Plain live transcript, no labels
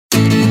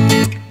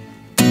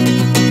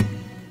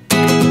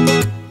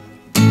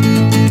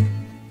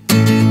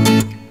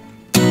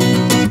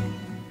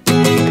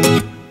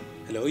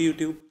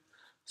YouTube.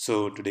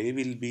 So today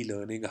we'll be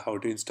learning how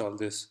to install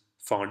this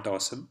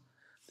FontAwesome.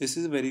 This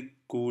is a very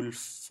cool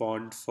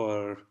font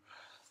for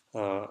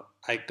uh,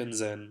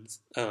 icons and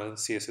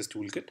CSS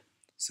toolkit.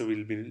 So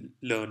we'll be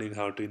learning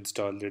how to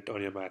install it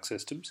on your Mac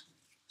systems.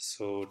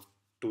 So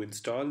to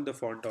install the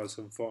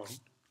FontAwesome font,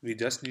 we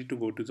just need to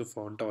go to the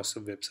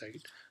FontAwesome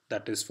website,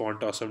 that is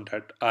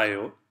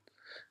fontawesome.io,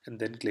 and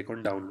then click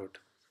on download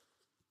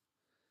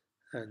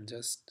and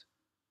just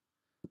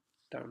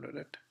download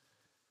it.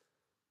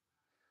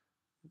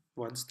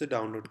 Once the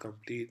download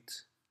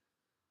completes,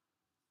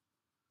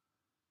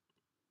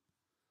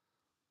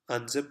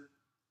 unzip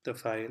the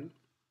file,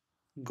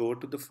 go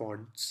to the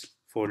fonts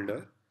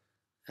folder,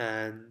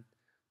 and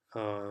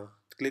uh,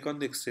 click on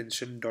the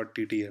extension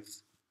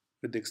 .ttf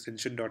with the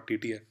extension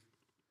 .ttf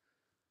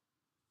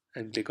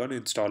and click on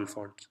install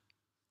font.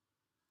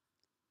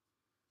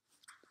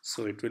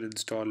 So it will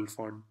install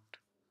font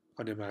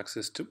on your Mac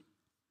system.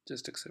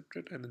 Just accept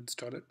it and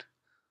install it.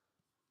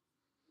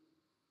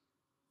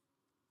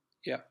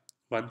 Yeah,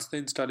 once the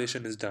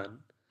installation is done,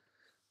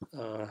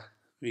 uh,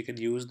 we can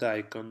use the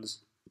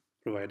icons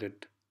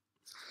provided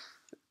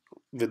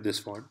with this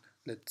font.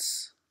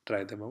 Let's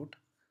try them out.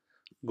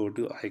 Go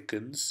to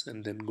icons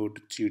and then go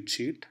to cheat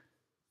sheet,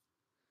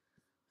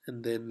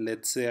 and then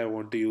let's say I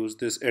want to use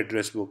this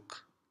address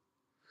book.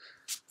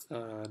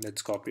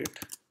 Let's copy it.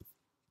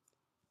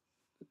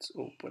 Let's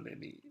open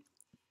any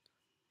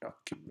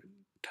document.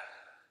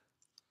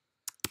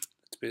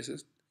 Let's paste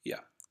it.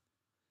 Yeah.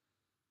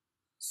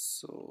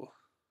 So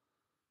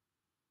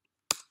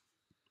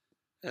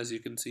as you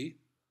can see,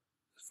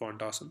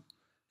 FontAwesome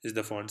is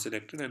the font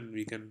selected, and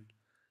we can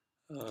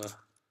uh,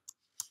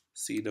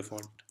 see the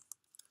font.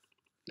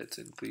 Let's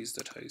increase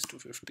the size to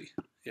 50.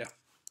 Yeah.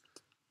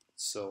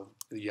 So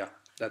yeah,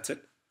 that's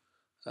it.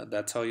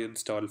 That's how you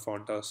install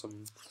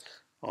FontAwesome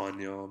on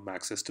your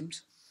Mac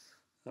systems.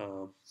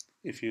 Uh,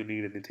 if you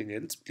need anything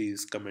else,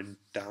 please comment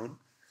down,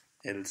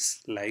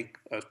 else like,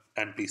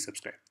 and please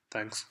subscribe.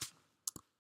 Thanks.